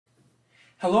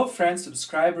Hello friends,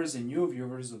 subscribers and new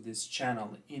viewers of this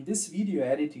channel. In this video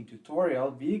editing tutorial,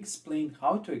 we explain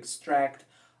how to extract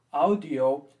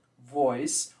audio,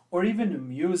 voice, or even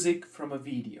music from a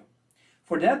video.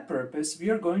 For that purpose, we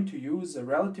are going to use a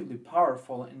relatively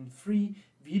powerful and free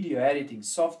video editing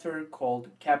software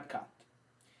called CapCut.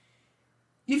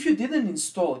 If you didn't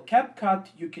install CapCut,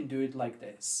 you can do it like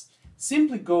this.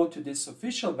 Simply go to this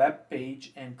official web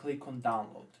page and click on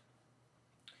download.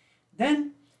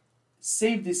 Then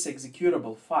save this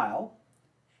executable file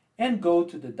and go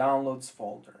to the downloads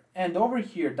folder. And over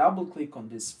here, double click on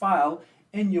this file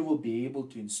and you will be able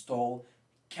to install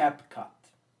CapCut.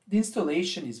 The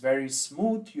installation is very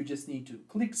smooth. You just need to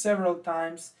click several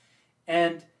times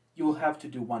and you will have to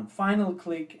do one final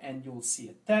click and you will see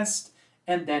a test,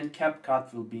 and then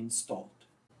CapCut will be installed.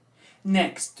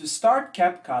 Next, to start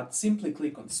CapCut, simply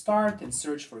click on Start and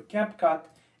search for CapCut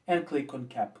and click on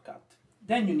CapCut.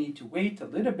 Then you need to wait a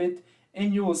little bit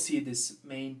and you will see this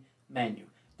main menu.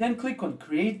 Then click on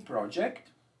Create Project.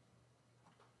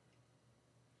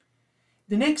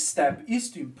 The next step is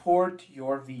to import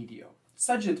your video,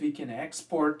 such that we can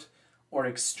export or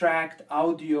extract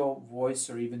audio, voice,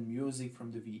 or even music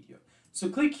from the video. So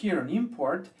click here on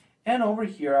Import, and over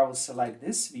here I will select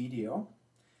this video,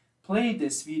 play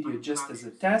this video just as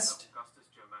a test.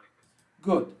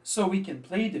 Good, so we can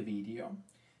play the video.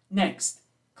 Next,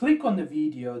 click on the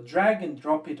video, drag and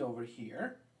drop it over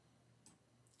here.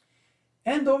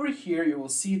 And over here you will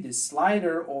see this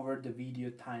slider over the video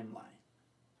timeline.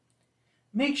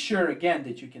 Make sure again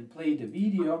that you can play the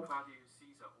video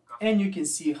and you can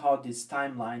see how this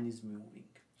timeline is moving.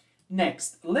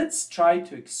 Next, let's try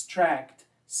to extract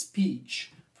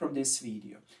speech from this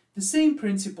video. The same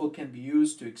principle can be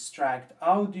used to extract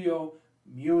audio,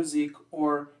 music,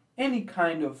 or any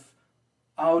kind of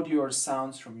audio or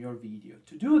sounds from your video.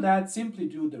 To do that, simply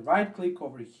do the right click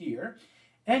over here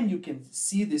and you can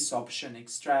see this option,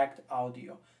 Extract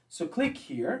Audio. So click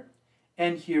here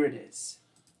and here it is.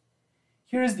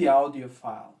 Here is the audio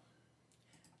file.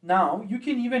 Now you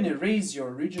can even erase your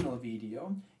original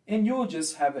video and you'll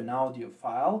just have an audio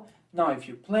file. Now if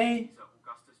you play,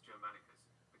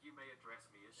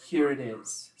 here it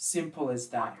is. Simple as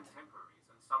that.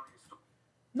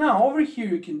 Now over here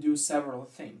you can do several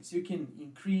things. You can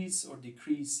increase or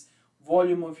decrease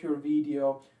volume of your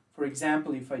video. For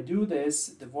example, if I do this,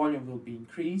 the volume will be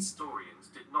increased. Historians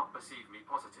did not perceive me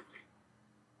positively.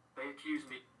 They accused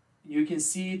me. You can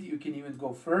see it, you can even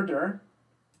go further.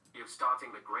 Of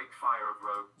starting the Great Fire of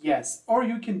Rome. Yes, or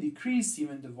you can decrease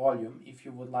even the volume if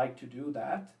you would like to do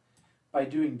that by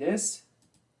doing this.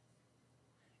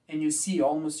 And you see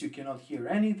almost you cannot hear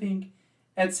anything,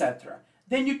 etc.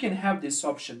 Then you can have this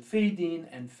option fade in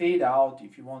and fade out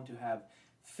if you want to have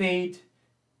fade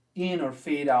in or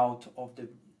fade out of the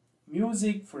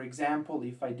music. For example,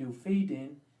 if I do fade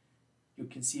in, you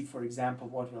can see, for example,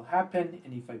 what will happen.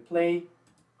 And if I play,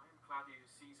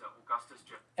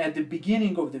 at the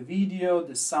beginning of the video,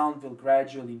 the sound will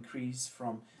gradually increase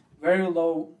from very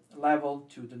low level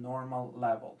to the normal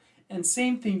level. And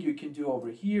same thing you can do over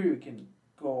here. You can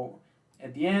go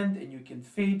at the end and you can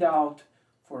fade out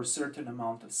for a certain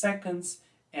amount of seconds,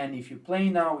 and if you play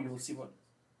now, you'll see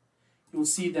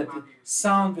that the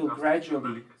sound will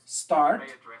gradually start,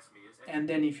 and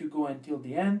then if you go until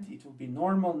the end, it will be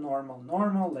normal, normal,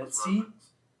 normal. Let's see.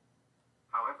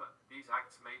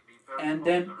 And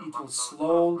then it will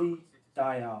slowly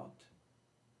die out.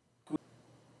 Good.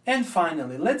 And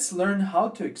finally, let's learn how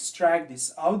to extract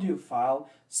this audio file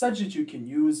such that you can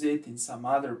use it in some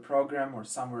other program or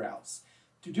somewhere else.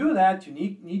 To do that, you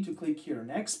need to click here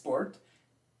on Export,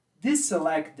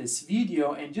 deselect this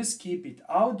video and just keep it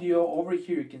audio. Over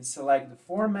here you can select the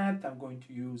format. I'm going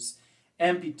to use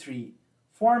MP3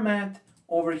 format.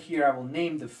 Over here I will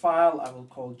name the file. I will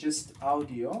call just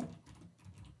audio.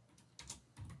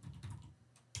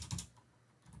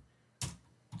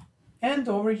 And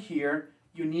over here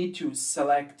you need to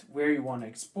select where you want to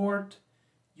export.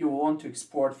 You want to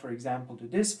export, for example, to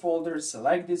this folder.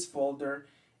 Select this folder.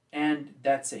 And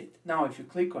that's it. Now if you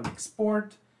click on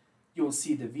export, you'll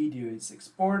see the video is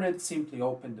exported. Simply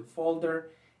open the folder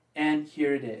and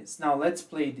here it is. Now let's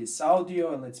play this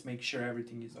audio and let's make sure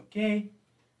everything is okay.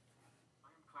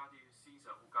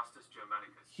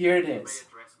 Here it is.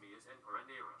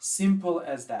 Simple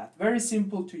as that. Very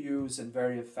simple to use and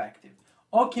very effective.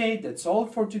 Okay, that's all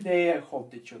for today. I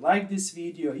hope that you like this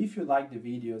video. If you like the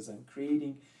videos I'm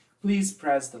creating, please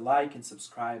press the like and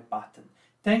subscribe button.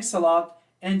 Thanks a lot,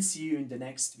 and see you in the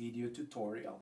next video tutorial.